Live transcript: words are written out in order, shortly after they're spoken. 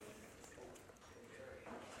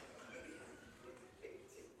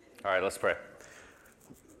All right, let's pray.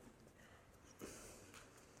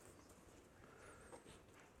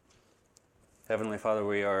 Heavenly Father,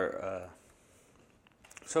 we are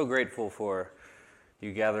so grateful for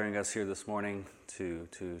you gathering us here this morning to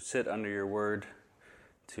sit under your word,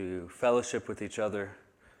 to fellowship with each other,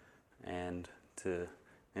 and to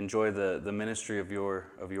enjoy the ministry of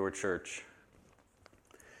your church.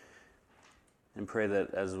 And pray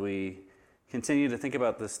that as we continue to think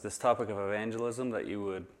about this topic of evangelism, that you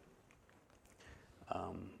would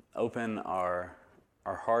open our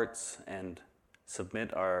hearts and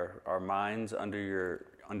submit our minds under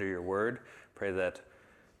your word. Pray that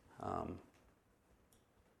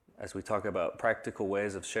as we talk about practical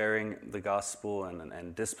ways of sharing the gospel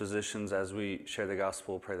and dispositions as we share the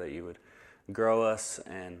gospel, pray that you would grow us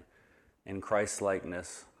and in Christ's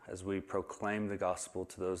likeness as we proclaim the gospel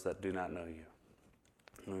to those that do not know you.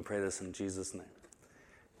 And we pray this in Jesus' name.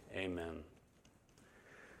 Amen.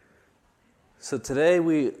 So today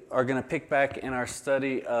we are going to pick back in our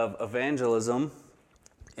study of evangelism.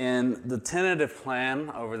 And the tentative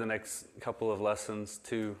plan over the next couple of lessons,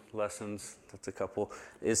 2 lessons, that's a couple,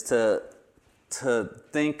 is to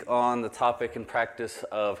think on the topic and practice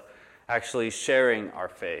of actually sharing our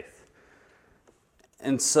faith.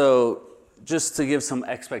 And so just to give some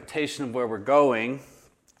expectation of where we're going,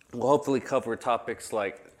 we'll hopefully cover topics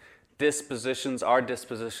like our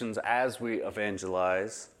dispositions as we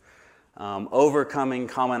evangelize, overcoming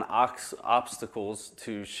common obstacles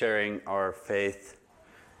to sharing our faith,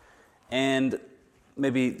 and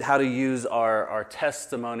maybe how to use our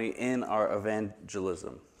testimony in our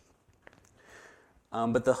evangelism.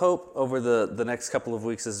 But the hope over the next couple of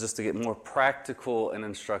weeks is just to get more practical in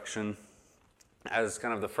instruction, as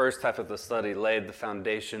kind of the first half of the study laid the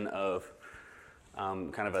foundation of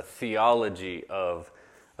kind of a theology of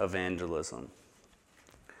evangelism.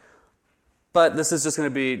 But this is just going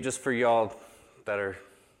to be just for y'all that are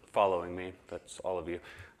following me. That's all of you.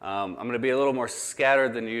 I'm going to be a little more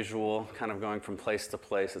scattered than usual, kind of going from place to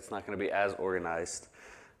place. It's not going to be as organized.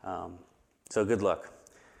 So good luck.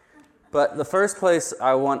 But the first place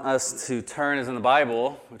I want us to turn is in the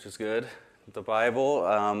Bible, which is good. The Bible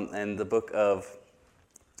and the book of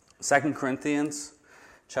 2 Corinthians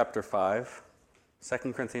chapter 5. 2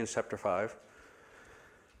 Corinthians chapter 5.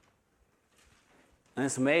 And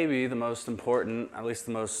this may be the most important, at least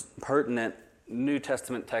the most pertinent New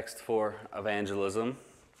Testament text for evangelism.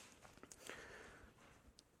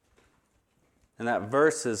 And that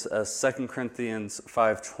verse is 2 Corinthians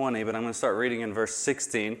 5:20, but I'm going to start reading in verse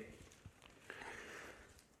 16.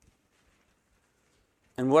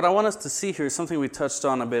 And what I want us to see here is something we touched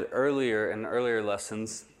on a bit earlier in earlier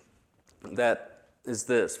lessons, that is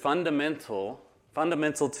this: fundamental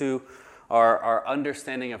to our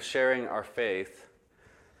understanding of sharing our faith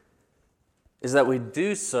is that we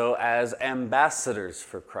do so as ambassadors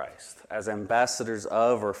for Christ, as ambassadors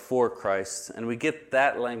of or for Christ. And we get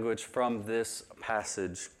that language from this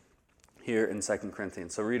passage here in 2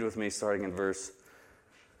 Corinthians. So read with me starting in verse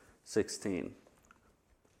 16.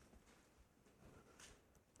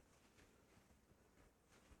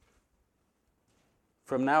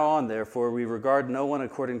 From now on, therefore, we regard no one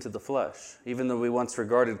according to the flesh. Even though we once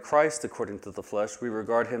regarded Christ according to the flesh, we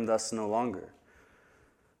regard him thus no longer.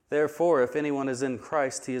 Therefore, if anyone is in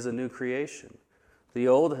Christ, he is a new creation. The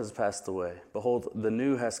old has passed away. Behold, the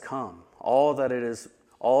new has come. All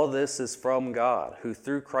this is from God, who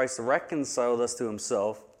through Christ reconciled us to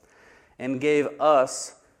himself and gave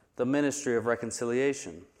us the ministry of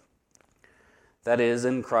reconciliation. That is,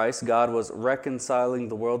 in Christ, God was reconciling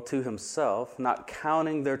the world to himself, not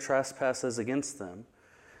counting their trespasses against them,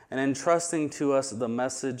 and entrusting to us the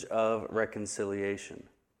message of reconciliation.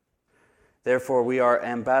 Therefore, we are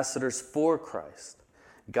ambassadors for Christ,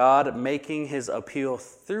 God making his appeal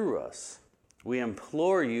through us. We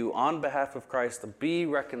implore you on behalf of Christ to be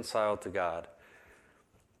reconciled to God.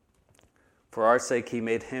 For our sake, he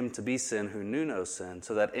made him to be sin who knew no sin,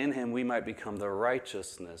 so that in him we might become the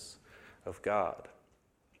righteousness of God.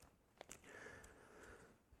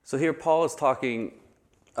 So here Paul is talking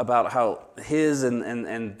about how his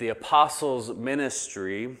and the apostles'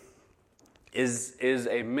 ministry is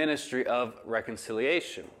a ministry of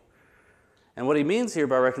reconciliation. And what he means here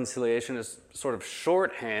by reconciliation is sort of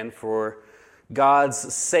shorthand for God's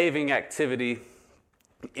saving activity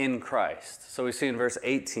in Christ. So we see in verse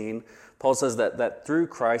 18, Paul says that through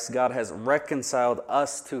Christ, God has reconciled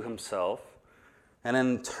us to himself, and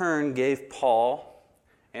in turn gave Paul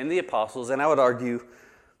and the apostles, and I would argue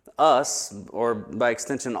us, or by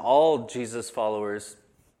extension all Jesus followers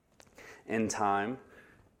in time,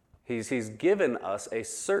 He's given us a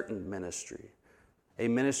certain ministry, a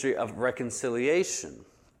ministry of reconciliation.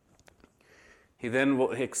 He then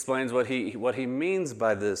explains what he means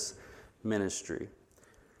by this ministry.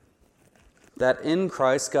 That in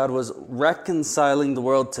Christ, God was reconciling the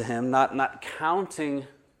world to him, not counting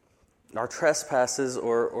our trespasses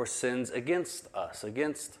or sins against us,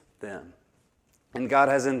 against them. And God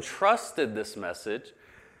has entrusted this message,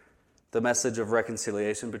 the message of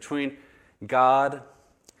reconciliation between God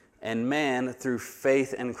and man through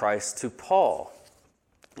faith in Christ, to Paul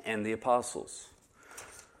and the apostles.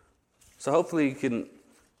 So hopefully you can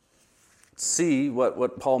see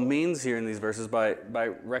what Paul means here in these verses by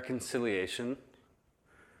reconciliation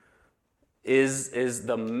is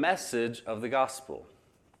the message of the gospel.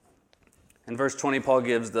 In verse 20, Paul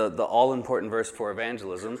gives the all-important verse for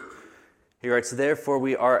evangelism. He writes, "Therefore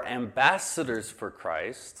we are ambassadors for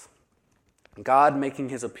Christ, God making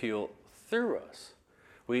his appeal through us.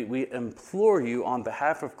 We implore you on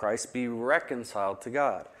behalf of Christ, be reconciled to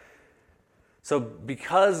God." So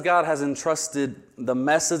because God has entrusted the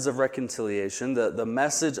message of reconciliation, the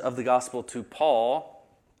message of the gospel to Paul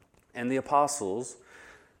and the apostles,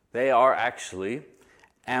 they are actually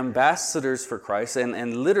ambassadors for Christ,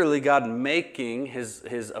 and literally God making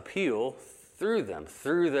his appeal through them,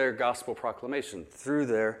 through their gospel proclamation, through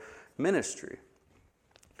their ministry.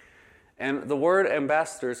 And the word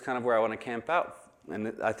ambassador is kind of where I want to camp out,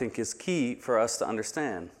 and I think is key for us to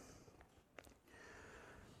understand.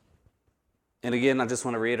 And again, I just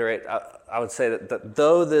want to reiterate, I would say that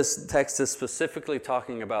though this text is specifically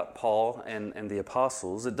talking about Paul and the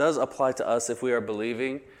apostles, it does apply to us if we are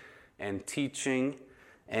believing and teaching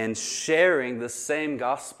and sharing the same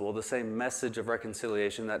gospel, the same message of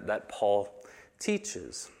reconciliation that Paul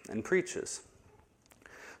teaches and preaches.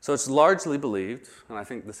 So it's largely believed, and I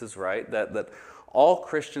think this is right, that all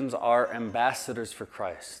Christians are ambassadors for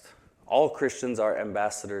Christ. All Christians are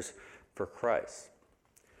ambassadors for Christ.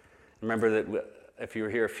 Remember that if you were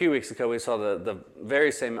here a few weeks ago, we saw the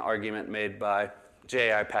very same argument made by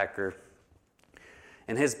J.I. Packer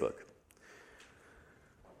in his book.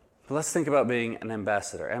 But let's think about being an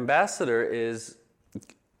ambassador. Ambassador is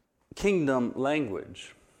kingdom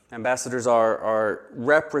language. Ambassadors are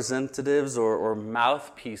representatives or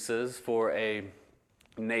mouthpieces for a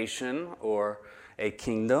nation or a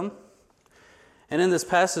kingdom. And in this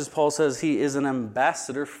passage, Paul says he is an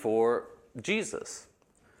ambassador for Jesus.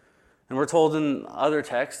 And we're told in other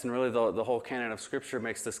texts, and really the whole canon of Scripture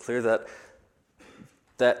makes this clear,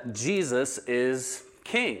 that Jesus is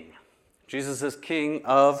king. Jesus is king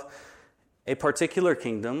of a particular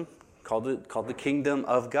kingdom called the kingdom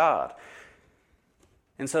of God.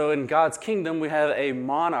 And so in God's kingdom, we have a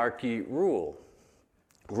monarchy ruled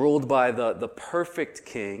by the perfect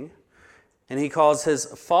king, and he calls his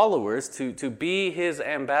followers to be his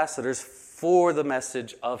ambassadors for the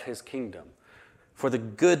message of his kingdom, for the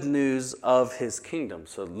good news of his kingdom.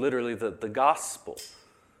 So literally the gospel.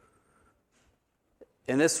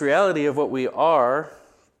 And this reality of what we are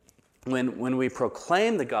when we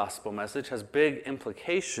proclaim the gospel message has big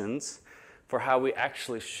implications for how we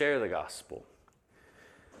actually share the gospel.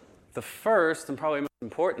 The first and probably most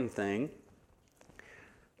important thing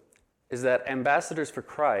is that ambassadors for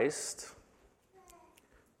Christ,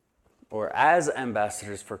 or as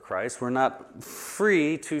ambassadors for Christ, we're not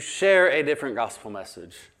free to share a different gospel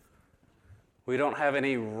message. We don't have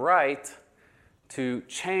any right to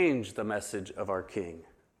change the message of our King.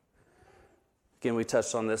 Again, we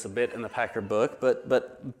touched on this a bit in the Packer book,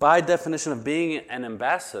 but by definition of being an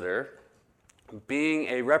ambassador, being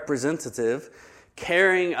a representative,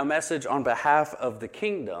 carrying a message on behalf of the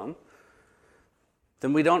kingdom,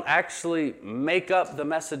 then we don't actually make up the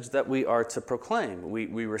message that we are to proclaim.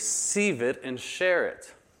 We receive it and share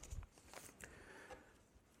it.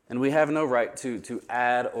 And we have no right to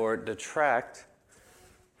add or detract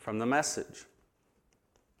from the message.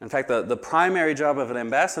 In fact, the primary job of an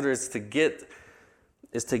ambassador is to get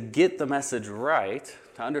the message right,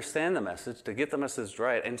 to understand the message, to get the message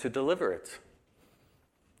right, and to deliver it.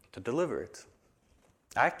 To deliver it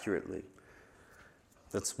accurately.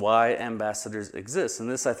 That's why ambassadors exist.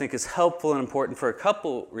 And this, I think, is helpful and important for a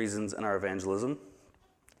couple reasons in our evangelism.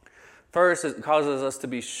 First, it causes us to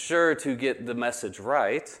be sure to get the message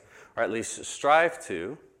right, or at least strive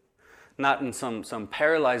to, not in some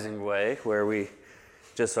paralyzing way where we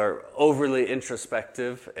just are overly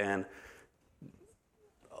introspective on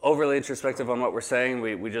what we're saying.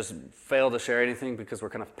 We just fail to share anything because we're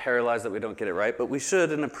kind of paralyzed that we don't get it right. But we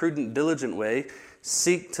should, in a prudent, diligent way,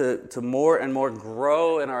 seek to more and more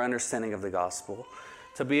grow in our understanding of the gospel,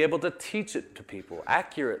 to be able to teach it to people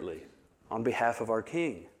accurately on behalf of our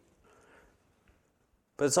King.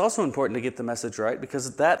 But it's also important to get the message right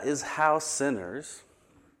because that is how sinners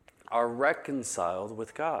are reconciled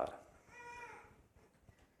with God.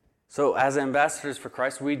 So as ambassadors for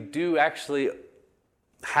Christ, we do actually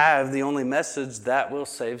have the only message that will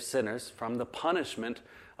save sinners from the punishment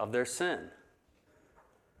of their sin.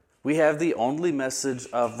 We have the only message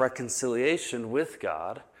of reconciliation with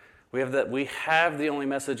God. We have the only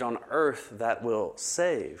message on earth that will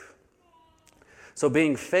save. So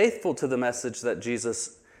being faithful to the message that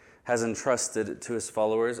Jesus has entrusted to his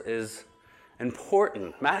followers is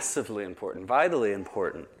important, massively important, vitally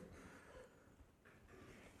important.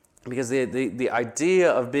 Because the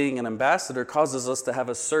idea of being an ambassador causes us to have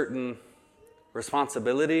a certain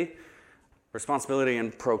responsibility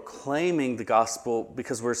in proclaiming the gospel,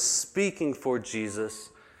 because we're speaking for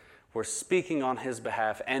Jesus, we're speaking on his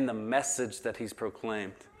behalf and the message that he's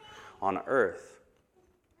proclaimed on earth.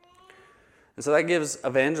 And so that gives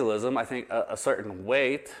evangelism, I think, a certain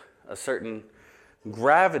weight, a certain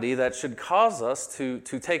gravity that should cause us to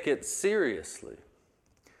take it seriously.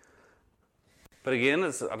 But again,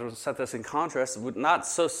 I'm going to set this in contrast, not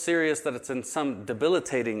so serious that it's in some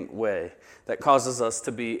debilitating way that causes us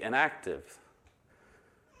to be inactive.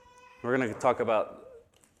 We're going to talk about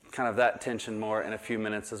kind of that tension more in a few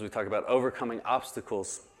minutes as we talk about overcoming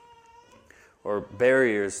obstacles or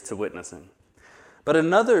barriers to witnessing. But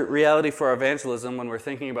another reality for our evangelism when we're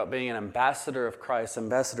thinking about being an ambassador of Christ,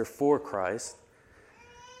 ambassador for Christ,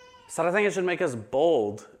 is that I think it should make us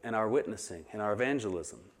bold in our witnessing, in our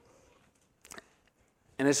evangelism.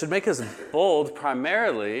 And it should make us bold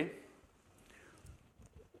primarily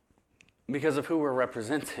because of who we're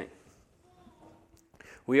representing.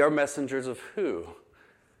 We are messengers of who?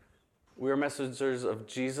 We are messengers of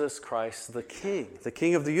Jesus Christ, the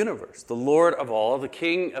King of the universe, the Lord of all, the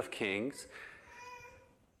King of kings,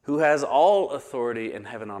 who has all authority in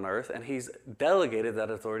heaven and on earth, and he's delegated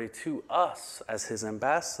that authority to us as his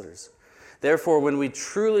ambassadors. Therefore, when we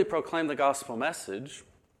truly proclaim the gospel message,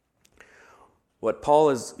 what Paul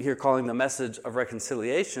is here calling the message of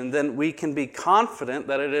reconciliation, then we can be confident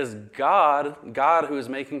that it is God who is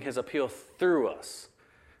making his appeal through us.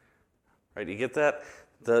 Right? You get that?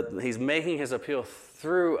 He's making his appeal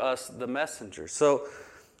through us, the messenger. So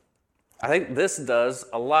I think this does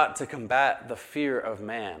a lot to combat the fear of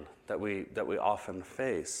man that we often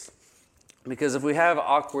face. Because if we have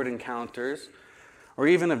awkward encounters, or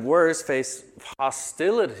even if worse, face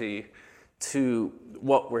hostility to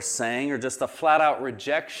what we're saying, or just a flat-out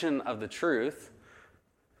rejection of the truth,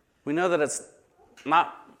 we know that it's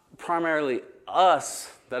not primarily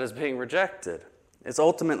us that is being rejected. It's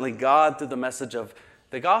ultimately God through the message of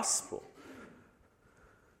the gospel.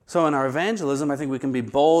 So in our evangelism, I think we can be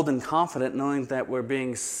bold and confident knowing that we're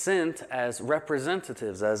being sent as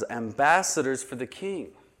representatives, as ambassadors for the King.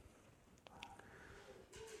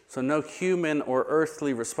 So no human or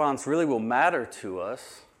earthly response really will matter to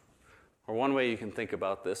us. Or one way you can think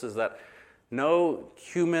about this is that no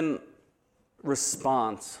human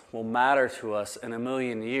response will matter to us in a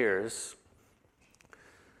million years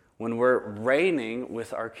when we're reigning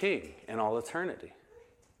with our King in all eternity.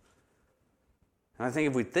 And I think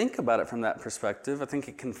if we think about it from that perspective, I think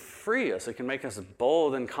it can free us. It can make us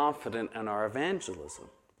bold and confident in our evangelism.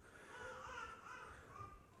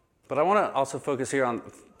 But I want to also focus here on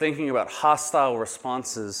thinking about hostile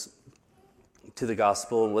responses to the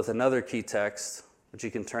gospel with another key text, which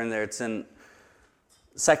you can turn there. It's in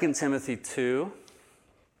 2 Timothy 2.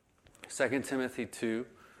 2 Timothy 2,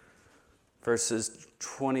 verses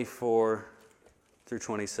 24 through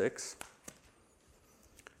 26.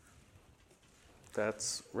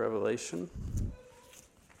 That's Revelation.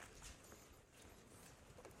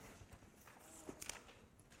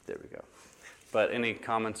 There we go. But any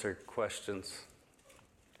comments or questions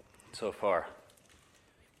so far?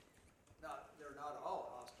 They're not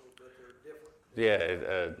all hostile, but they're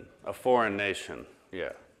different. Yeah, a foreign nation.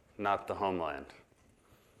 Yeah, not the homeland.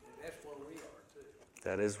 And that's where we are, too.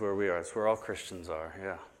 That is where we are. It's where all Christians are,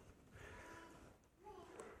 yeah.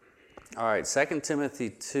 All right, 2 Timothy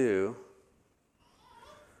 2.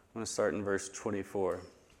 I'm going to start in verse 24.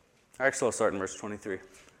 Actually, I'll start in verse 23.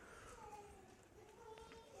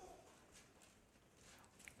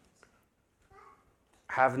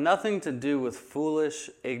 Have nothing to do with foolish,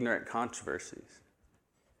 ignorant controversies.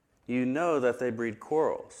 You know that they breed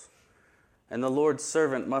quarrels. And the Lord's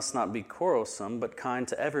servant must not be quarrelsome, but kind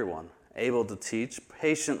to everyone, able to teach,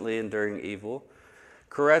 patiently enduring evil,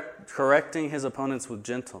 correcting his opponents with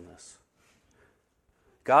gentleness.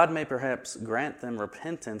 God may perhaps grant them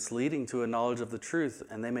repentance leading to a knowledge of the truth,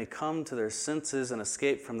 and they may come to their senses and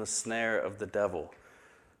escape from the snare of the devil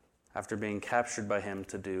after being captured by him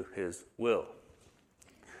to do his will.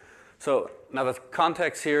 So now the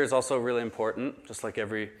context here is also really important, just like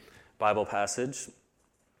every Bible passage.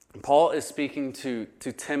 Paul is speaking to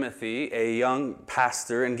Timothy, a young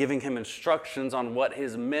pastor, and giving him instructions on what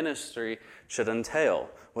his ministry should entail,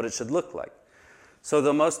 what it should look like. So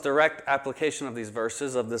the most direct application of these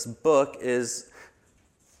verses of this book is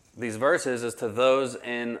to those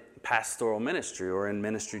in pastoral ministry or in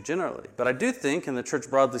ministry generally. But I do think, and the church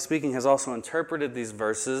broadly speaking has also interpreted these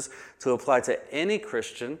verses to apply to any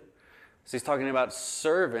Christian. So he's talking about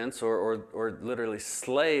servants or literally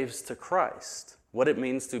slaves to Christ. What it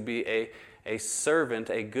means to be a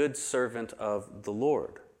servant, a good servant of the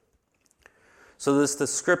Lord. So this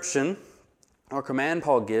description or command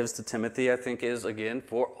Paul gives to Timothy, I think, is, again,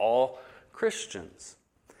 for all Christians.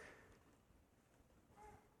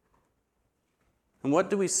 And what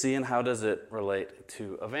do we see and how does it relate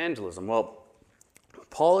to evangelism? Well,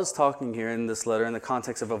 Paul is talking here in this letter in the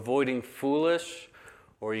context of avoiding foolish,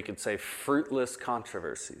 or you could say fruitless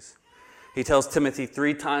controversies. He tells Timothy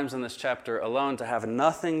 3 times in this chapter alone to have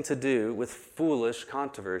nothing to do with foolish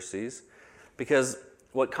controversies, because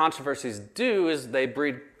what controversies do is they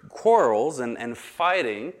breed quarrels and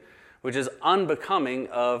fighting, which is unbecoming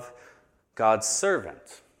of God's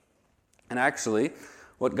servant. And actually,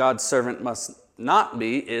 what God's servant must not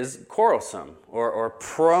be is quarrelsome or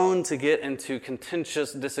prone to get into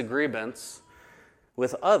contentious disagreements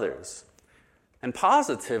with others. And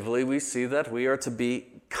positively, we see that we are to be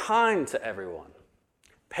kind to everyone,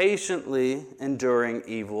 patiently enduring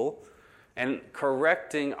evil, and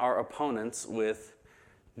correcting our opponents with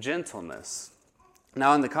gentleness.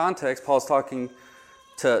 Now, in the context, Paul's talking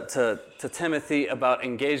to Timothy about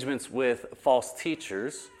engagements with false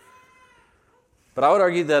teachers. But I would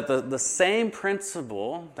argue that the same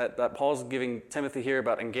principle that Paul's giving Timothy here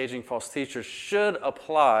about engaging false teachers should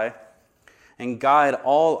apply and guide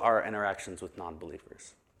all our interactions with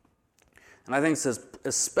non-believers. And I think this is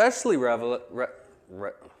especially relevant,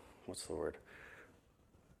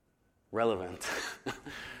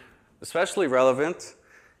 especially relevant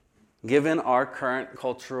given our current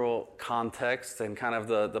cultural context and kind of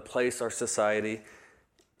the place our society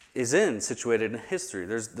is situated in history.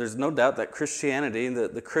 There's no doubt that Christianity,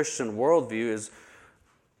 the Christian worldview, is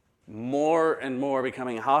more and more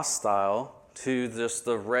becoming hostile to just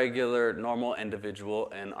the regular, normal individual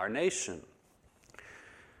in our nation.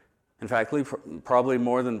 In fact, probably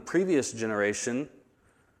more than previous generation,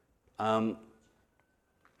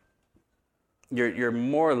 you're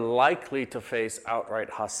more likely to face outright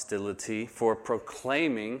hostility for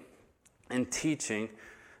proclaiming and teaching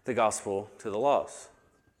the gospel to the lost.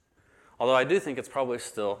 Although I do think it's probably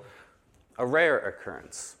still a rare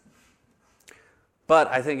occurrence. But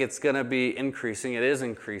I think it's going to be increasing. It is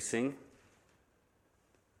increasing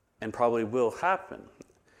and probably will happen.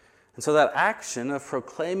 And so that action of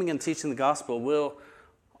proclaiming and teaching the gospel will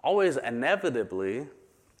always inevitably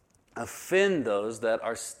offend those that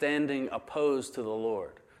are standing opposed to the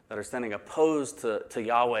Lord, that are standing opposed to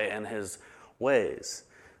Yahweh and His ways.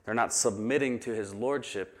 They're not submitting to His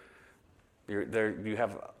lordship. You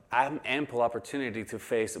have ample opportunity to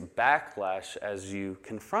face backlash as you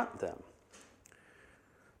confront them.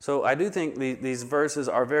 So I do think these verses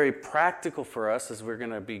are very practical for us as we're going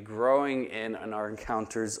to be growing in our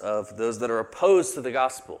encounters of those that are opposed to the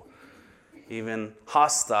gospel, even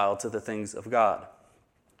hostile to the things of God.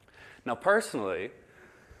 Now personally,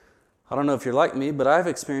 I don't know if you're like me, but I've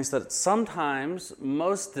experienced that it's sometimes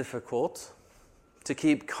most difficult to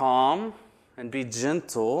keep calm and be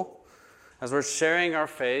gentle as we're sharing our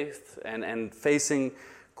faith and facing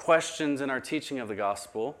questions in our teaching of the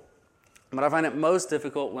gospel. But I find it most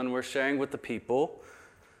difficult when we're sharing with the people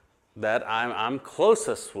that I'm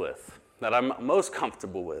closest with, that I'm most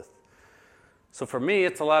comfortable with. So for me,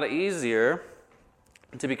 it's a lot easier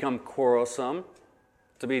to become quarrelsome,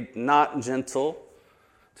 to be not gentle,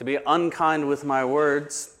 to be unkind with my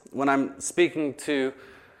words when I'm speaking to,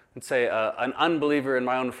 let's say, an unbeliever in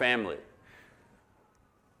my own family.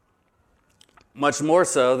 Much more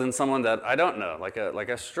so than someone that I don't know, like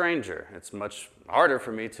a stranger. It's much harder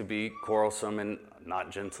for me to be quarrelsome and not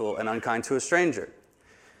gentle and unkind to a stranger.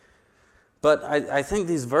 But I think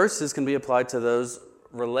these verses can be applied to those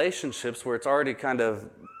relationships where it's already kind of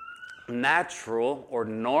natural or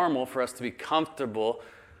normal for us to be comfortable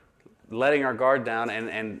letting our guard down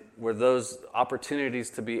and where those opportunities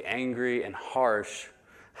to be angry and harsh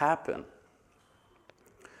happen.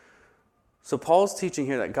 So Paul's teaching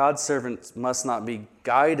here that God's servants must not be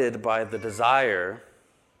guided by the desire.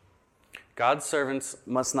 God's servants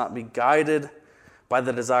must not be guided by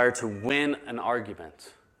the desire to win an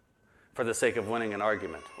argument for the sake of winning an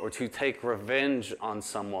argument, or to take revenge on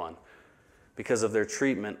someone because of their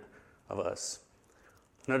treatment of us.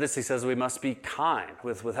 Notice he says we must be kind,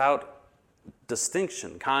 without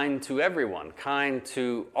distinction, kind to everyone, kind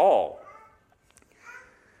to all.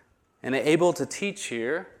 And able to teach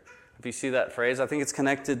here, if you see that phrase, I think it's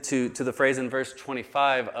connected to the phrase in verse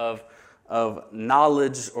 25 of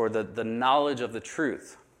knowledge, or the knowledge of the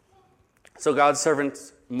truth. So God's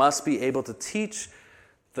servants must be able to teach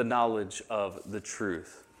the knowledge of the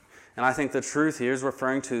truth. And I think the truth here is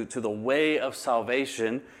referring to the way of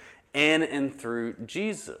salvation in and through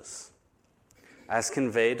Jesus, as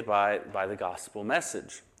conveyed by the gospel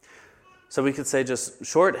message. So we could say, just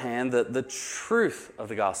shorthand, that the truth of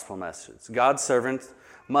the gospel message. God's servant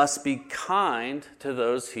must be kind to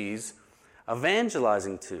those he's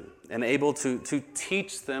evangelizing to, and able to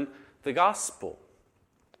teach them the gospel.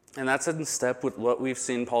 And that's in step with what we've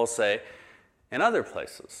seen Paul say in other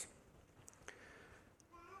places.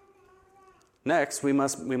 Next, we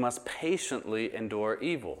must patiently endure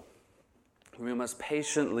evil. We must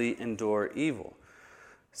patiently endure evil.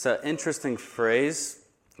 It's an interesting phrase,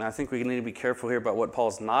 and I think we need to be careful here about what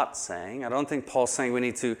Paul's not saying. I don't think Paul's saying we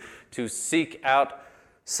need to seek out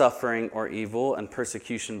suffering or evil and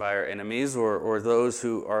persecution by our enemies, or those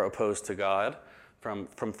who are opposed to God from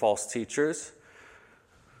false teachers.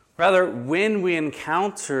 Rather, when we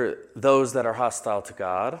encounter those that are hostile to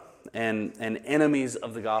God and enemies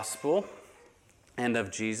of the gospel and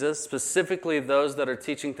of Jesus, specifically those that are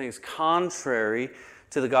teaching things contrary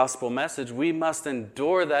to the gospel message, we must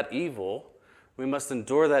endure that evil. We must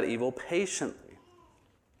endure that evil patiently.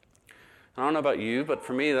 I don't know about you, but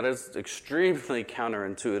for me that is extremely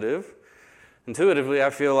counterintuitive. Intuitively, I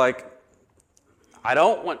feel like I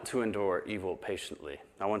don't want to endure evil patiently.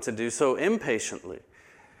 I want to do so impatiently.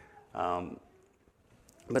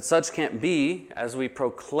 But such can't be as we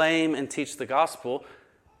proclaim and teach the gospel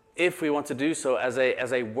if we want to do so as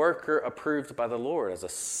a worker approved by the Lord, as a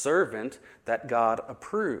servant that God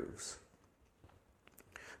approves.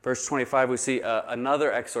 Verse 25, we see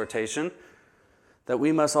another exhortation that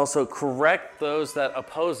we must also correct those that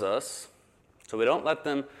oppose us, so we don't let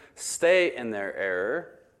them stay in their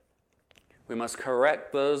error. We must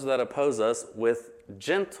correct those that oppose us with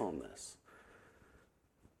gentleness.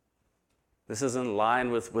 This is in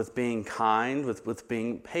line with being kind, with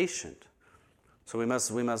being patient. So we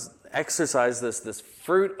must exercise this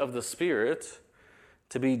fruit of the Spirit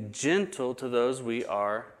to be gentle to those we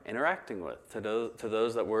are interacting with, to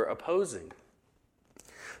those that we're opposing.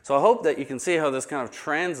 So I hope that you can see how this kind of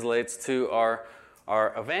translates to our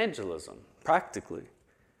evangelism, practically.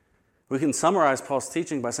 We can summarize Paul's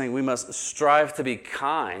teaching by saying we must strive to be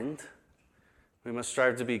kind. We must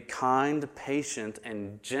strive to be kind, patient,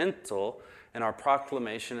 and gentle in our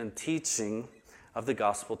proclamation and teaching of the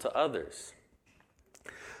gospel to others.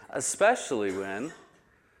 Especially when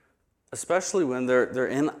they're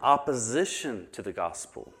in opposition to the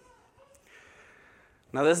gospel.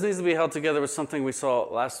 Now, this needs to be held together with something we saw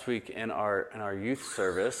last week in our youth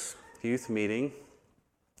service, youth meeting,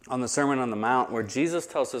 on the Sermon on the Mount, where Jesus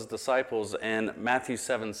tells his disciples in Matthew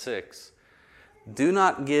 7:6, "Do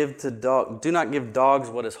not give dogs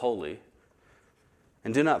what is holy,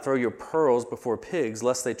 and do not throw your pearls before pigs,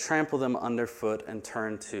 lest they trample them underfoot and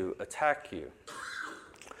turn to attack you."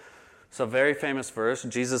 It's a very famous verse.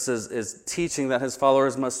 Jesus is teaching that his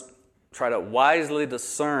followers must try to wisely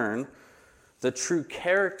discern the true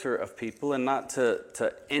character of people, and not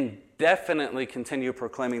to indefinitely continue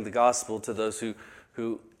proclaiming the gospel to those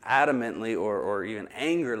who adamantly or even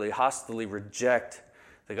angrily, hostilely reject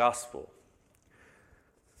the gospel.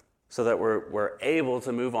 So that we're able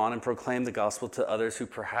to move on and proclaim the gospel to others who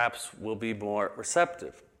perhaps will be more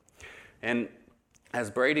receptive. And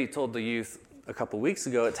as Brady told the youth a couple weeks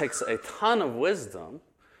ago, it takes a ton of wisdom,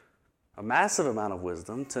 a massive amount of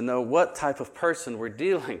wisdom, to know what type of person we're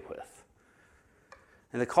dealing with.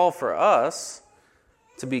 And the call for us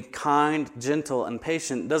to be kind, gentle, and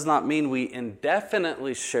patient does not mean we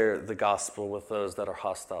indefinitely share the gospel with those that are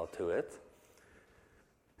hostile to it.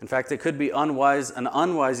 In fact, it could be an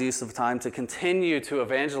unwise use of time to continue to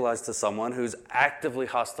evangelize to someone who's actively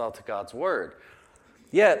hostile to God's word.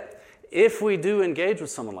 Yet, if we do engage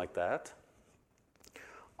with someone like that,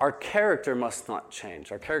 our character must not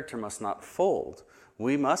change. Our character must not fold.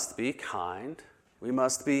 We must be kind, we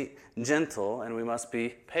must be gentle, and we must be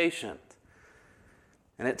patient.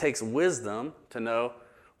 And it takes wisdom to know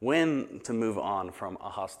when to move on from a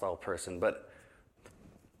hostile person. But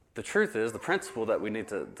the truth is, the principle that we need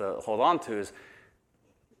to hold on to is,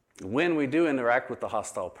 when we do interact with the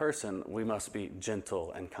hostile person, we must be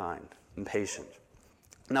gentle and kind and patient.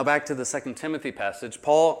 Now back to the 2 Timothy passage.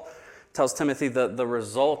 Paul tells Timothy the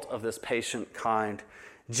result of this patient, kind,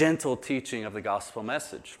 gentle teaching of the gospel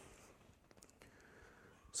message.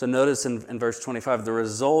 So notice in verse 25, the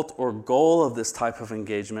result or goal of this type of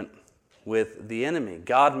engagement with the enemy.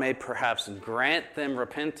 God may perhaps grant them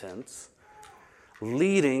repentance,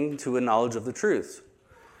 leading to a knowledge of the truth.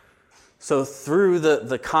 So through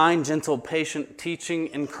the kind, gentle, patient teaching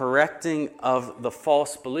and correcting of the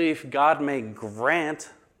false belief, God may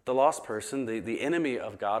grant the lost person, the enemy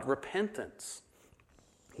of God, repentance.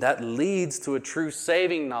 That leads to a true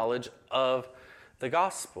saving knowledge of the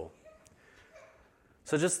gospel.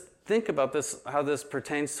 So just think about this, how this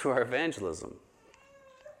pertains to our evangelism.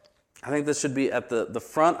 I think this should be at the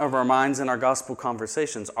front of our minds in our gospel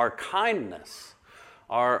conversations. Our kindness,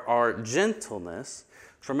 our gentleness.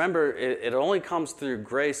 Remember, it only comes through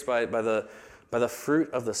grace by the fruit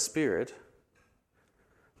of the Spirit.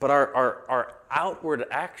 But our outward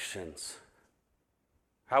actions,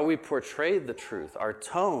 how we portray the truth, our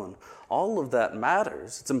tone, all of that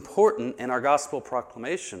matters. It's important in our gospel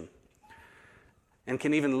proclamation and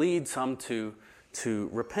can even lead some to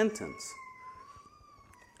repentance.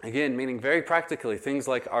 Again, meaning very practically, things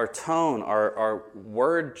like our tone, our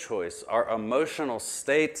word choice, our emotional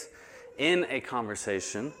state in a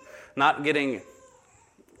conversation, not getting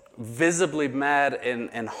visibly mad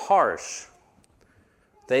and harsh.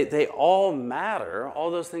 They all matter. All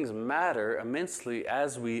those things matter immensely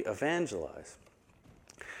as we evangelize.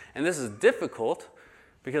 And this is difficult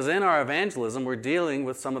because in our evangelism, we're dealing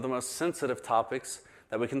with some of the most sensitive topics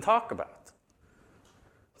that we can talk about.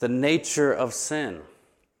 The nature of sin.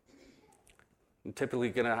 I'm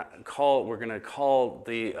typically we're going to call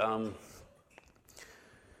the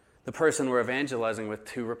person we're evangelizing with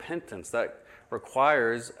to repentance. That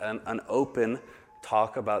requires an open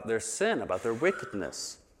talk about their sin, about their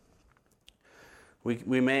wickedness.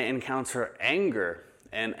 We may encounter anger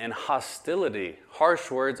and hostility,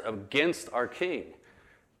 harsh words against our King,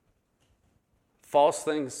 false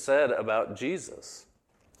things said about Jesus.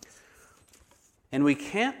 And we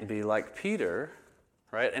can't be like Peter,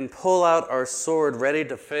 right, and pull out our sword ready to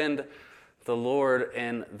defend the Lord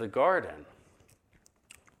in the garden.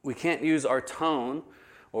 We can't use our tone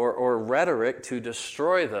or rhetoric to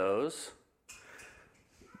destroy those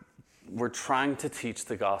we're trying to teach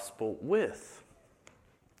the gospel with.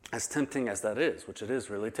 As tempting as that is, which it is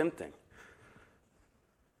really tempting.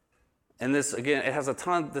 And this, again, it has a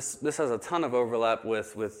ton. This has a ton of overlap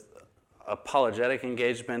with apologetic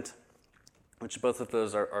engagement, which both of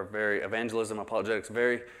those are very, evangelism, apologetics,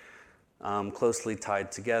 very closely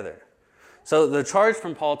tied together. So the charge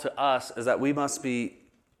from Paul to us is that we must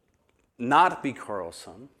not be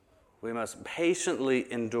quarrelsome. We must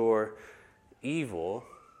patiently endure evil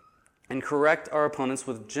and correct our opponents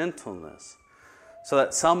with gentleness, so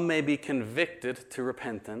that some may be convicted to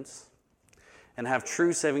repentance and have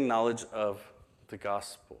true saving knowledge of the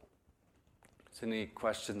gospel. So any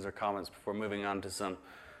questions or comments before moving on to some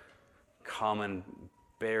common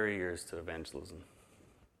barriers to evangelism?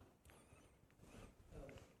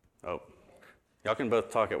 Oh, y'all can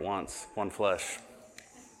both talk at once, one flesh.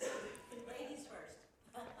 Ladies first.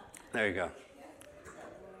 There you go.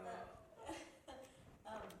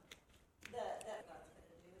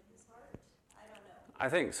 I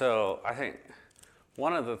think so. I think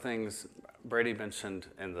one of the things Brady mentioned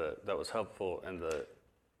that was helpful in the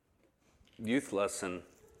youth lesson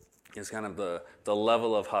is kind of the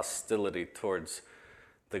level of hostility towards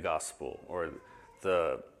the gospel or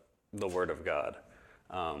the Word of God.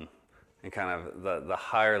 And kind of the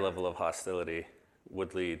higher level of hostility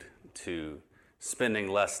would lead to spending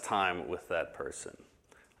less time with that person.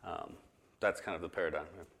 That's kind of the paradigm.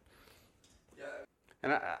 Yeah.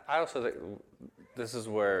 And I also think this is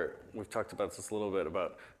where we've talked about this a little bit,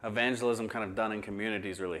 about evangelism kind of done in community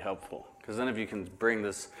is really helpful. Because then if you can bring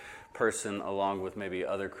this person along with maybe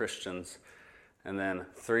other Christians, and then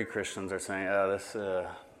 3 Christians are saying,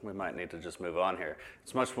 we might need to just move on here.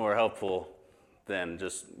 It's much more helpful than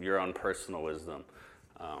just your own personal wisdom,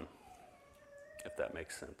 if that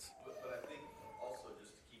makes sense. But I think also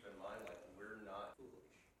just to keep in mind, like, we're not foolish.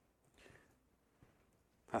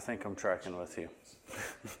 I think I'm tracking with you.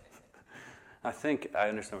 I think I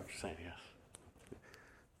understand what you're saying, yes.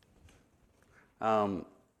 All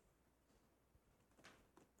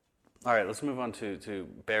right, let's move on to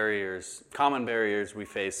barriers, common barriers we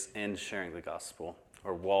face in sharing the gospel,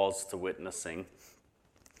 or walls to witnessing.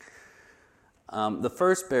 The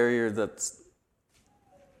first barrier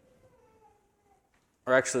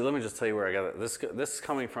or actually, let me just tell you where I got it. This is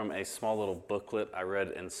coming from a small little booklet I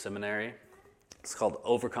read in seminary. It's called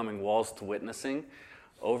Overcoming Walls to Witnessing.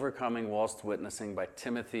 Overcoming Walls to Witnessing by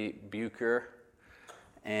Timothy Bucher.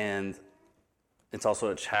 And it's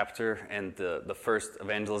also a chapter in the first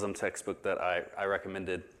evangelism textbook that I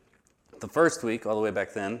recommended the first week, all the way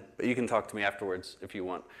back then, but you can talk to me afterwards if you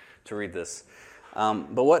want to read this.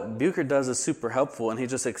 But what Bucer does is super helpful, and he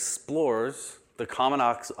just explores the common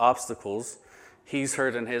obstacles he's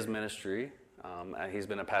heard in his ministry. He's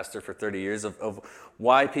been a pastor for 30 years of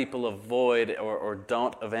why people avoid or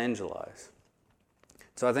don't evangelize.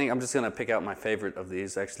 So I think I'm just going to pick out my favorite of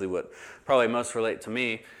these, actually what probably most relate to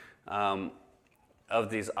me of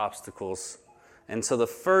these obstacles. And so the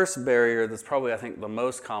first barrier that's probably, I think, the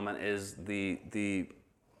most common is the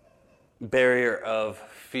barrier of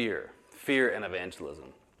fear in evangelism.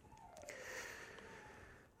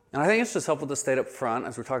 And I think it's just helpful to state up front,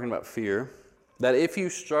 as we're talking about fear, that if you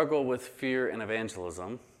struggle with fear in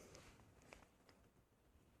evangelism,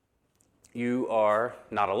 you are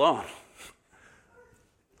not alone.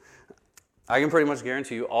 I can pretty much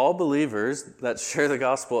guarantee you all believers that share the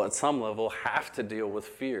gospel at some level have to deal with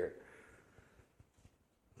fear.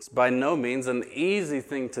 It's by no means an easy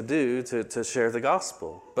thing to do to share the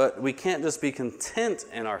gospel. But we can't just be content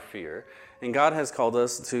in our fear. And God has called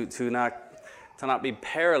us to not be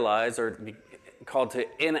paralyzed or be called to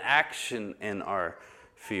inaction in our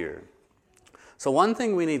fear. So one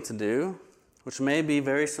thing we need to do, which may be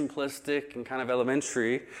very simplistic and kind of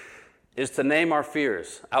elementary, is to name our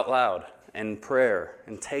fears out loud in prayer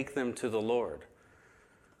and take them to the Lord.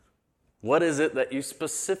 What is it that you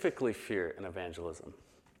specifically fear in evangelism?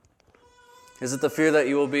 Is it the fear that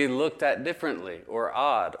you will be looked at differently or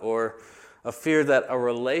odd, or a fear that a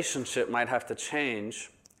relationship might have to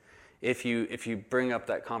change if you bring up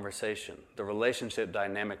that conversation? The relationship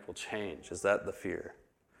dynamic will change. Is that the fear?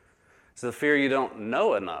 Is it the fear you don't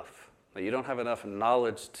know enough, that you don't have enough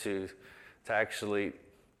knowledge to actually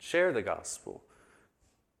share the gospel?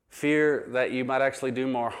 Fear that you might actually do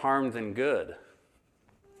more harm than good?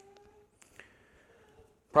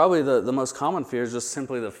 Probably the most common fear is just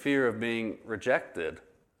simply the fear of being rejected.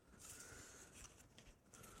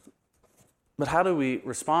 But how do we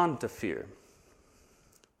respond to fear?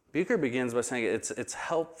 Bucer begins by saying it's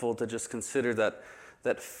helpful to just consider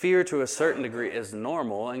that fear to a certain degree is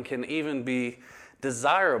normal and can even be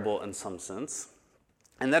desirable in some sense,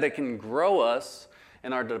 and that it can grow us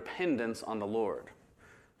in our dependence on the Lord.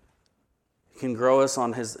 It can grow us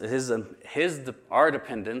on our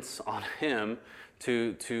dependence on Him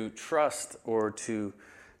to trust or to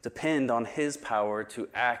depend on His power to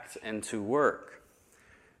act and to work.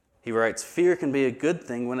 He writes, fear can be a good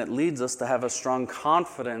thing when it leads us to have a strong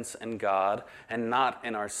confidence in God and not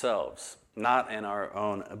in ourselves, not in our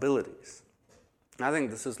own abilities. And I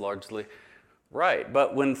think this is largely right.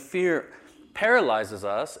 But when fear paralyzes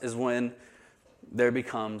us is when there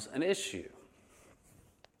becomes an issue.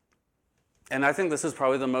 And I think this is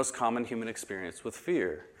probably the most common human experience with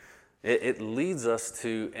fear. It leads us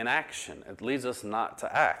to inaction. It leads us not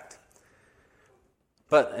to act.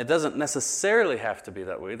 But it doesn't necessarily have to be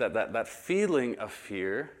that way. That feeling of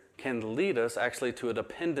fear can lead us actually to a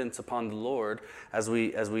dependence upon the Lord as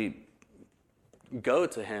we go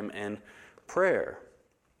to Him in prayer.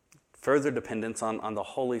 Further dependence on the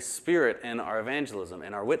Holy Spirit in our evangelism,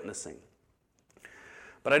 in our witnessing.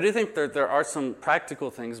 But I do think that there are some practical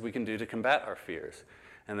things we can do to combat our fears.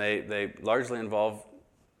 And they largely involve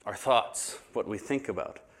our thoughts, what we think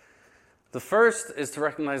about. The first is to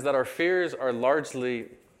recognize that our fears are mostly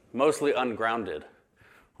ungrounded,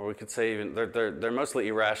 or we could say even they're mostly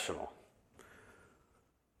irrational.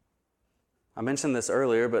 I mentioned this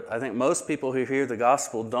earlier, but I think most people who hear the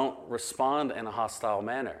gospel don't respond in a hostile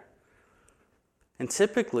manner. And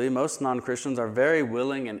typically, most non-Christians are very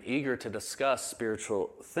willing and eager to discuss spiritual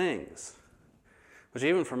things, which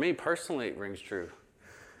even for me personally rings true.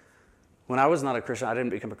 When I was not a Christian, I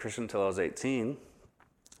didn't become a Christian until I was 18,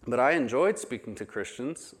 but I enjoyed speaking to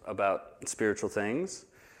Christians about spiritual things.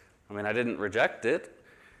 I mean, I didn't reject it.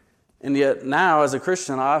 And yet now, as a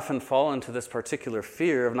Christian, I often fall into this particular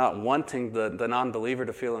fear of not wanting the non-believer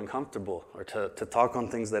to feel uncomfortable or to talk on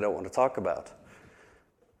things they don't want to talk about.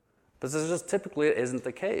 But this just typically isn't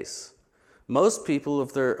the case. Most people,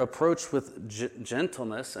 if they're approached with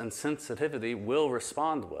gentleness and sensitivity, will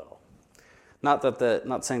respond well.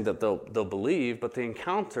 Not saying that they'll believe, but the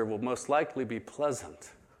encounter will most likely be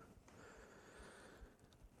pleasant.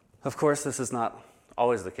 Of course, this is not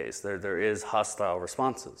always the case. There is hostile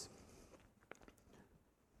responses.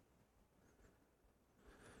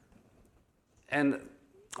 And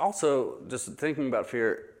also, just thinking about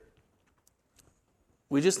fear,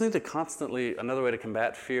 we just need to another way to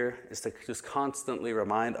combat fear is to just constantly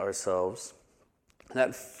remind ourselves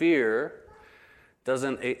that fear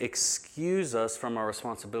doesn't excuse us from our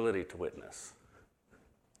responsibility to witness.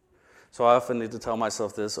 So I often need to tell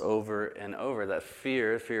myself this over and over, that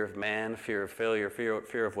fear of man, fear of failure,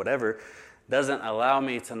 fear of whatever, doesn't allow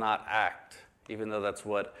me to not act, even though that's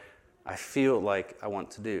what I feel like I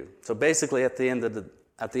want to do. So basically, at the end of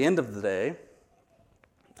the day,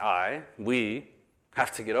 we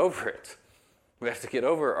have to get over it. We have to get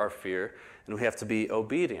over our fear, and we have to be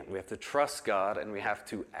obedient. We have to trust God, and we have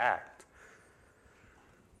to act.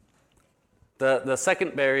 The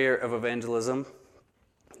second barrier of evangelism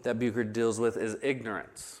that Bucer deals with is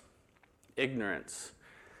ignorance. Ignorance.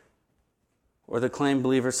 Or the claimed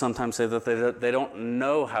believers sometimes say that they don't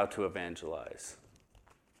know how to evangelize.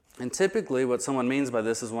 And typically what someone means by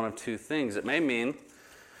this is one of two things. It may mean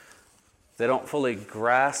they don't fully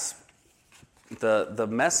grasp the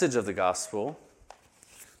message of the gospel.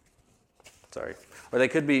 Or they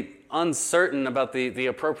could be uncertain about the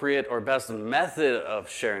appropriate or best method of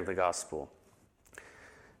sharing the gospel.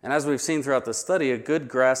 And as we've seen throughout the study, a good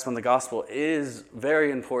grasp on the gospel is very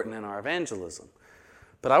important in our evangelism.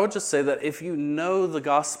 But I would just say that if you know the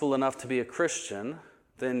gospel enough to be a Christian,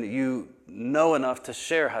 then you know enough to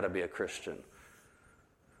share how to be a Christian.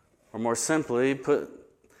 Or more simply,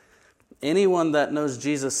 anyone that knows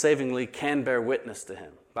Jesus savingly can bear witness to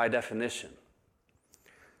him, by definition.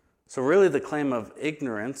 So really the claim of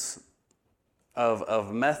ignorance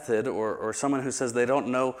of method, or someone who says they don't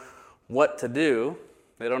know what to do,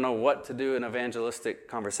 they don't know what to do in evangelistic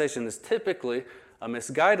conversation, is typically a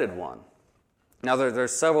misguided one. Now,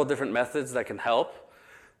 there's several different methods that can help,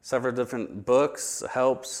 several different books,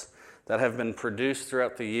 helps that have been produced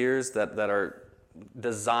throughout the years that are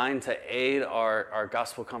designed to aid our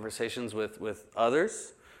gospel conversations with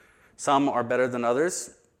others. Some are better than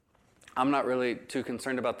others. I'm not really too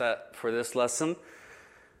concerned about that for this lesson,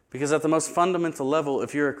 because at the most fundamental level,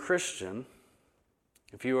 if you're a Christian,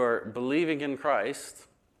 if you are believing in Christ,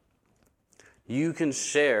 you can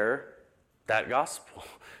share that gospel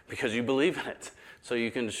because you believe in it. So you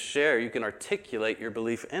can share, you can articulate your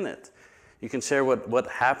belief in it. You can share what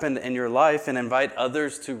happened in your life and invite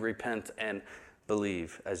others to repent and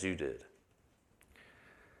believe as you did.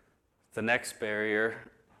 The next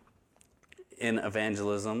barrier in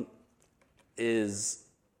evangelism is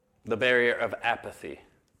the barrier of apathy.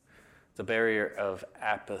 The barrier of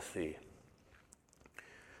apathy.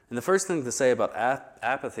 And the first thing to say about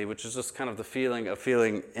apathy, which is just kind of the feeling of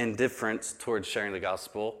feeling indifference towards sharing the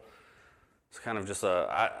gospel, it's kind of just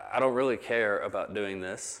I don't really care about doing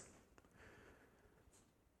this,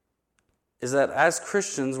 is that as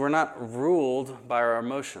Christians, we're not ruled by our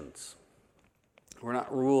emotions. We're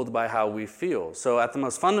not ruled by how we feel. So at the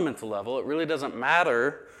most fundamental level, it really doesn't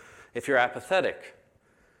matter if you're apathetic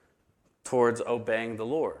towards obeying the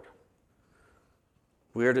Lord.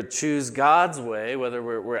 We are to choose God's way, whether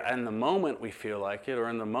we're in the moment we feel like it or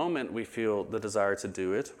in the moment we feel the desire to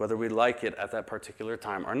do it, whether we like it at that particular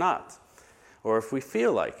time or not, or if we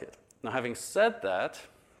feel like it. Now, having said that,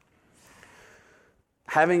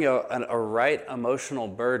 having a right emotional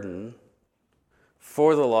burden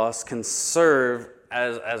for the lost can serve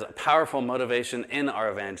as a powerful motivation in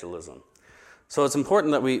our evangelism. So it's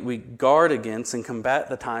important that we guard against and combat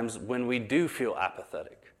the times when we do feel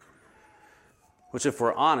apathetic. Which, if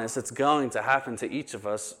we're honest, it's going to happen to each of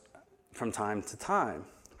us from time to time,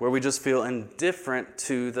 where we just feel indifferent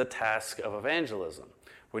to the task of evangelism.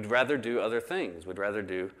 We'd rather do other things. We'd rather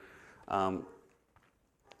do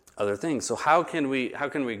other things. So how can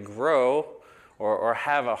we grow or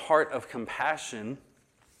have a heart of compassion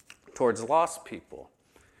towards lost people,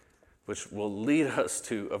 which will lead us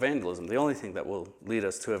to evangelism, the only thing that will lead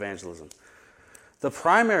us to evangelism? The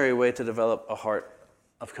primary way to develop a heart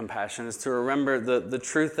of compassion is to remember the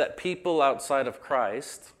truth that people outside of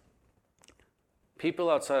Christ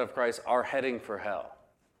are heading for hell.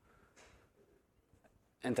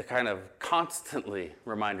 And to kind of constantly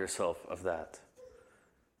remind yourself of that.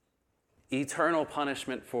 Eternal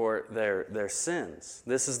punishment for their sins.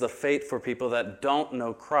 This is the fate for people that don't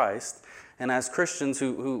know Christ. And as Christians,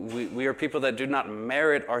 we are people that do not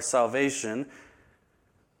merit our salvation.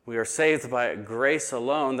 We are saved by grace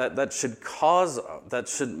alone. That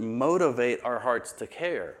should motivate our hearts to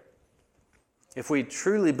care. If we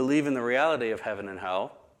truly believe in the reality of heaven and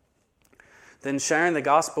hell, then sharing the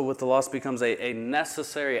gospel with the lost becomes a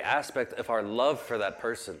necessary aspect of our love for that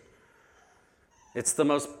person. It's the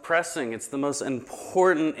most pressing, it's the most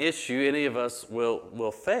important issue any of us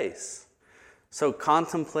will face. So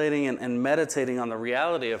contemplating and meditating on the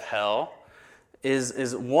reality of hell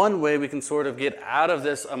is one way we can sort of get out of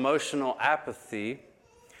this emotional apathy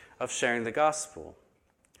of sharing the gospel.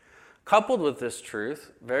 Coupled with this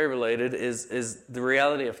truth, very related, is the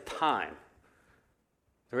reality of time.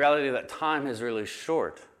 The reality that time is really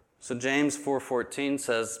short. So James 4:14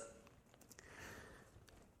 says,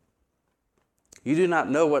 "You do not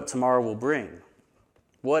know what tomorrow will bring.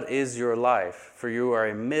 What is your life? For you are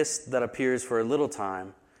a mist that appears for a little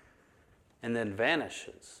time and then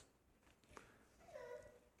vanishes."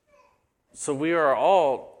 So we are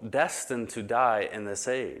all destined to die in this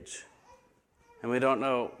age. And we don't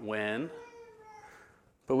know when,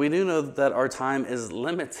 but we do know that our time is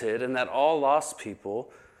limited and that all the lost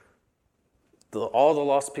people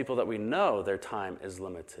that we know, their time is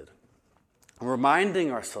limited.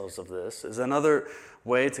 Reminding ourselves of this is another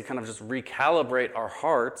way to kind of just recalibrate our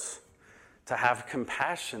hearts to have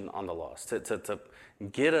compassion on the lost, to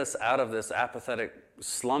get us out of this apathetic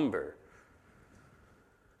slumber.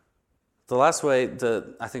 The last way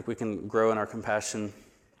that I think we can grow in our compassion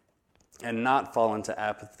and not fall into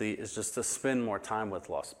apathy is just to spend more time with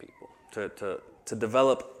lost people, to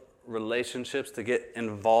develop relationships, to get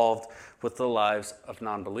involved with the lives of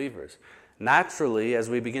non-believers. Naturally, as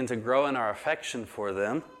we begin to grow in our affection for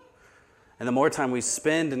them, and the more time we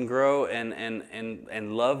spend and grow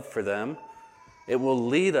and love for them, it will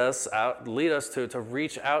lead us to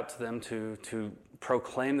reach out to them, to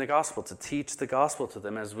proclaim the gospel, to teach the gospel to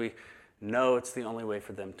them, as we know it's the only way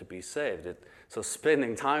for them to be saved. So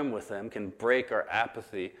spending time with them can break our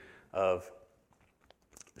apathy of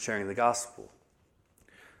sharing the gospel.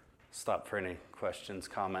 Stop for any questions,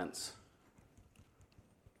 comments.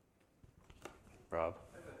 Rob?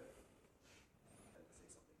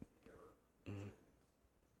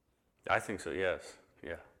 I think so, yes.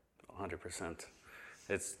 Yeah, 100%.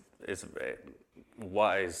 It's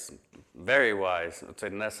wise, very wise, I'd say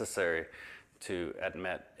necessary to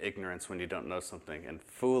admit ignorance when you don't know something, and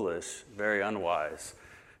foolish, very unwise,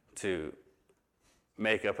 to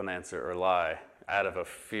make up an answer or lie out of a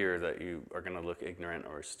fear that you are going to look ignorant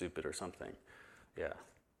or stupid or something. Yeah,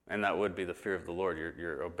 and that would be the fear of the Lord.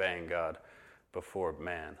 You're obeying God before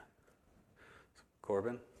man.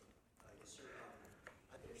 Corbin? They're still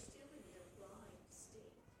in their blind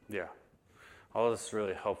state. Yeah. All this is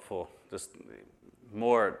really helpful. Just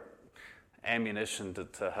more ammunition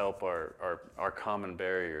to help our common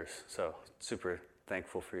barriers. So super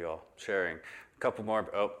thankful for you all sharing. A couple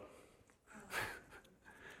more.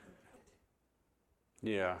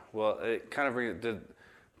 Yeah. Well, it kind of did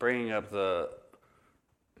bringing up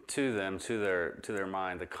to their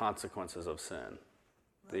mind the consequences of sin,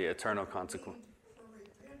 the eternal consequence. For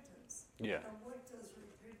repentance. Yeah. And what does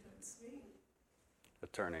repentance mean?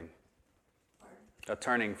 A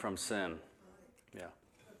turning from sin. Right. Yeah.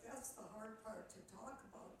 But that's the hard part to talk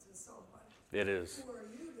about to someone. It is. Who are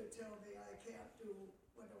you to tell me I can't do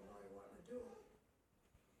whatever I want to do?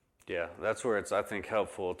 Yeah, that's where it's, I think,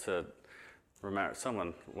 helpful to remember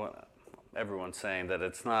everyone's saying that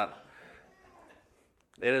it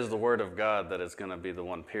is the word of God that is going to be the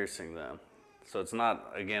one piercing them. So it's not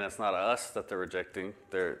us that they're rejecting.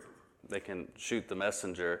 They can shoot the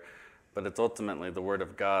messenger, but it's ultimately the word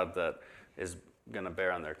of God that is going to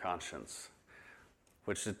bear on their conscience,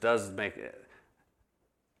 which it does make it.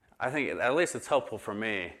 I think at least it's helpful for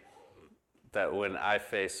me that when I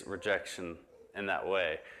face rejection in that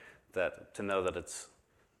way, that to know that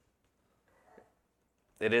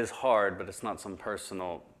it is hard, but it's not some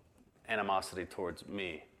personal animosity towards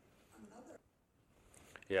me.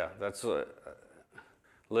 Yeah, that's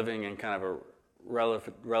living in kind of a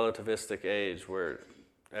relativistic age where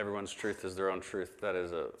everyone's truth is their own truth. That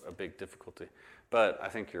is a big difficulty. But I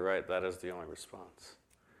think you're right. That is the only response.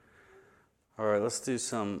 All right, let's do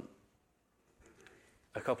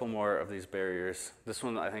a couple more of these barriers. This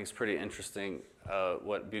one I think is pretty interesting,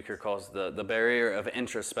 what Bucher calls the barrier of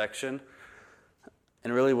introspection.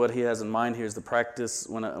 And really what he has in mind here is the practice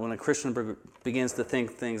when a Christian begins to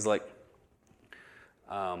think things like,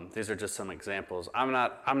 these are just some examples. I'm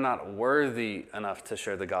not worthy enough to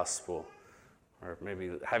share the gospel. Or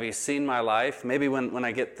maybe, have you seen my life? Maybe when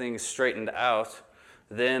I get things straightened out,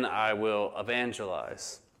 then I will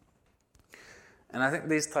evangelize. And I think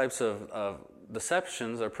these types of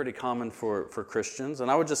deceptions are pretty common for Christians. And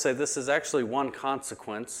I would just say this is actually one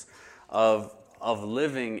consequence of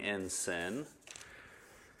living in sin.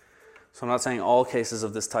 So I'm not saying all cases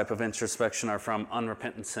of this type of introspection are from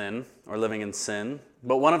unrepentant sin or living in sin.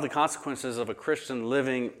 But one of the consequences of a Christian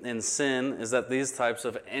living in sin is that these types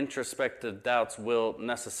of introspective doubts will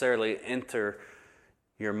necessarily enter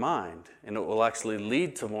your mind. And it will actually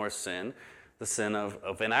lead to more sin, the sin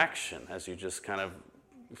of inaction, as you just kind of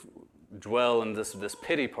dwell in this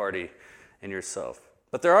pity party in yourself.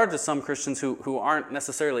 But there are just some Christians who aren't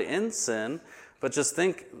necessarily in sin, but just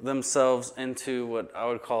think themselves into what I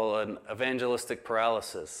would call an evangelistic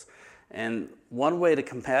paralysis. And one way to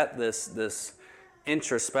combat this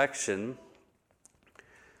introspection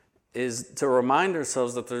is to remind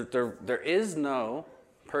ourselves that there is no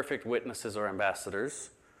perfect witnesses or ambassadors.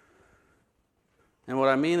 And what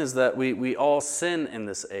I mean is that we all sin in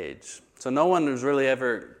this age. So no one is really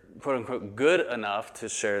ever, quote unquote, good enough to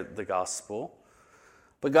share the gospel.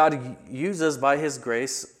 But God uses, by His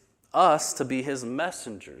grace, us to be His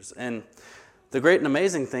messengers. And the great and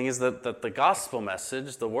amazing thing is that the gospel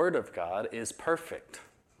message, the Word of God, is perfect.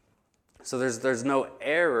 So there's no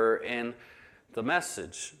error in the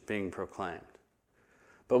message being proclaimed.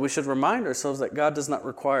 But we should remind ourselves that God does not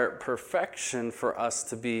require perfection for us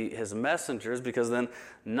to be His messengers, because then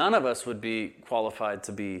none of us would be qualified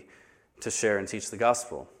to share and teach the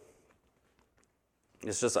gospel.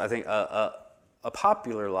 It's just, I think, a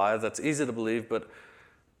popular lie that's easy to believe, but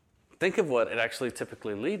think of what it actually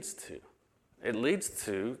typically leads to. It leads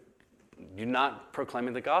to you not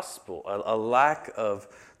proclaiming the gospel, a lack of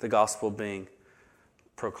the gospel being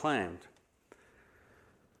proclaimed.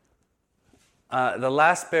 The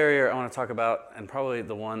last barrier I want to talk about, and probably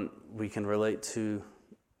the one we can relate to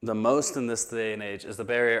the most in this day and age, is the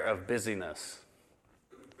barrier of busyness.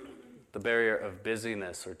 The barrier of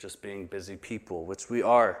busyness, or just being busy people, which we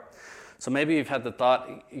are. So maybe you've had the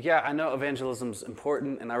thought, yeah, I know evangelism's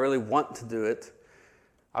important and I really want to do it.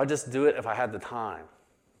 I would just do it if I had the time.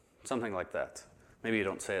 Something like that. Maybe you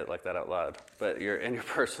don't say it like that out loud, but you're in your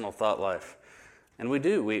personal thought life. And we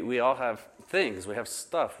do. We all have things. We have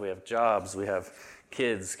stuff. We have jobs. We have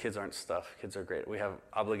kids. Kids aren't stuff. Kids are great. We have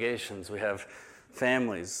obligations. We have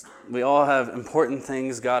families. We all have important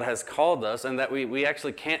things God has called us, and that we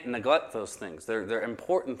actually can't neglect those things. They're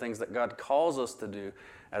important things that God calls us to do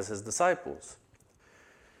as His disciples.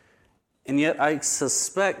 And yet I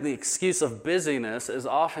suspect the excuse of busyness is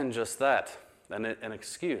often just that, an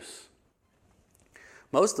excuse.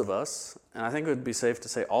 Most of us, and I think it would be safe to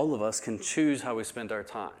say all of us, can choose how we spend our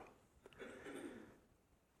time.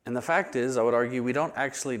 And the fact is, I would argue, we don't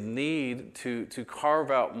actually need to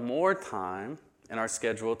carve out more time in our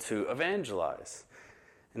schedule to evangelize.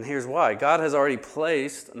 And here's why. God has already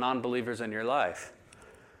placed non-believers in your life.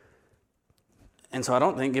 And so I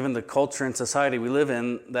don't think, given the culture and society we live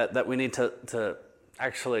in, that we need to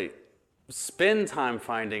actually spend time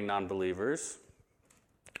finding non-believers,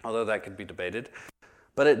 although that could be debated.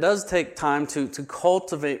 But it does take time to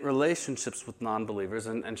cultivate relationships with non-believers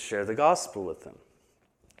and share the gospel with them.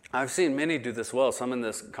 I've seen many do this well. Some in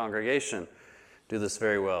this congregation do this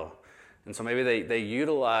very well. And so maybe they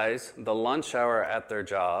utilize the lunch hour at their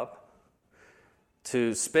job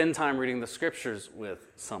to spend time reading the scriptures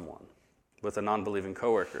with someone, with a non-believing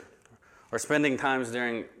coworker, or spending times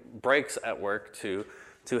during breaks at work to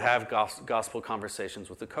have gospel conversations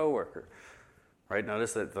with a coworker. Right?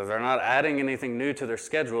 Notice that they're not adding anything new to their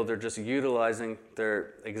schedule. They're just utilizing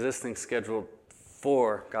their existing schedule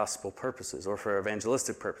for gospel purposes or for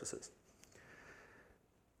evangelistic purposes.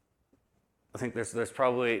 I think there's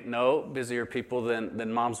probably no busier people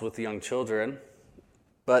than moms with young children.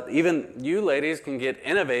 But even you ladies can get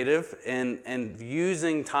innovative in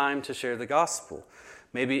using time to share the gospel.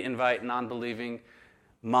 Maybe invite non-believing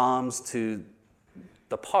moms to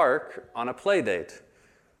the park on a play date.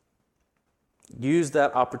 Use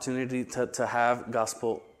that opportunity to have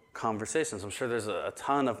gospel conversations. I'm sure there's a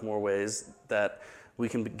ton of more ways that we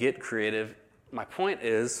can get creative. My point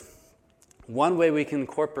is, one way we can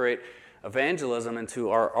incorporate evangelism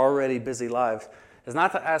into our already busy lives is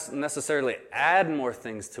not to necessarily add more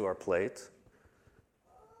things to our plate,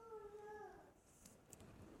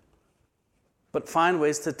 but find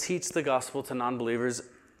ways to teach the gospel to non-believers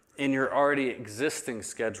in your already existing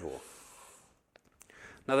schedule.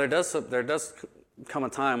 Now, there does come a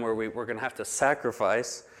time where we're going to have to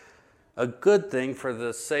sacrifice a good thing for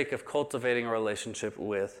the sake of cultivating a relationship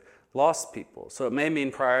with lost people. So it may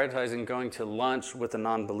mean prioritizing going to lunch with a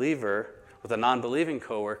non-believer, with a non-believing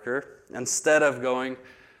coworker, instead of going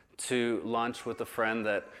to lunch with a friend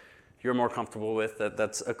that you're more comfortable with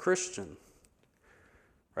that's a Christian.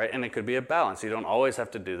 Right? And it could be a balance. You don't always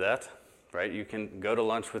have to do that. Right? You can go to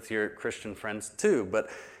lunch with your Christian friends too, but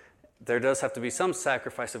there does have to be some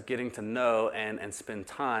sacrifice of getting to know and spend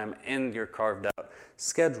time in your carved out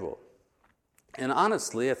schedule. And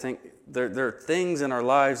honestly, I think there are things in our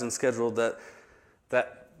lives and schedule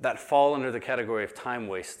that fall under the category of time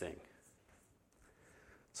wasting.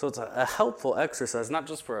 So it's a helpful exercise, not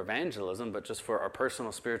just for evangelism, but just for our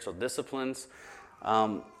personal spiritual disciplines,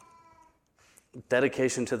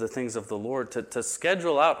 dedication to the things of the Lord, to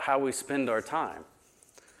schedule out how we spend our time.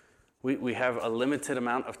 We have a limited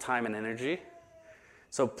amount of time and energy.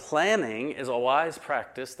 So planning is a wise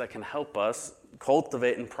practice that can help us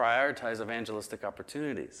cultivate and prioritize evangelistic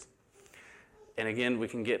opportunities. And again, we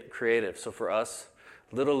can get creative. So for us,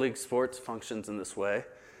 Little League sports functions in this way.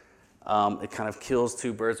 It kind of kills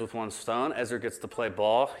two birds with one stone. Ezra gets to play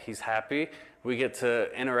ball. He's happy. We get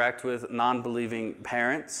to interact with non-believing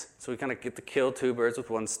parents. So we kind of get to kill two birds with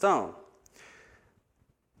one stone.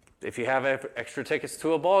 If you have extra tickets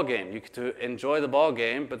to a ball game, you get to enjoy the ball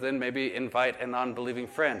game, but then maybe invite a non-believing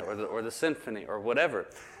friend or the symphony or whatever.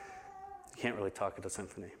 You can't really talk at a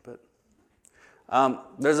symphony, but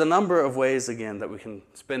there's a number of ways, again, that we can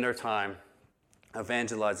spend our time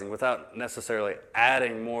evangelizing without necessarily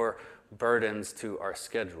adding more burdens to our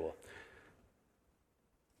schedule.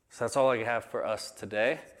 So that's all I have for us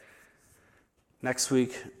today. Next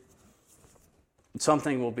week,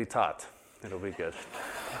 something will be taught. It'll be good.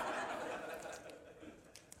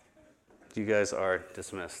 You guys are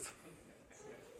dismissed.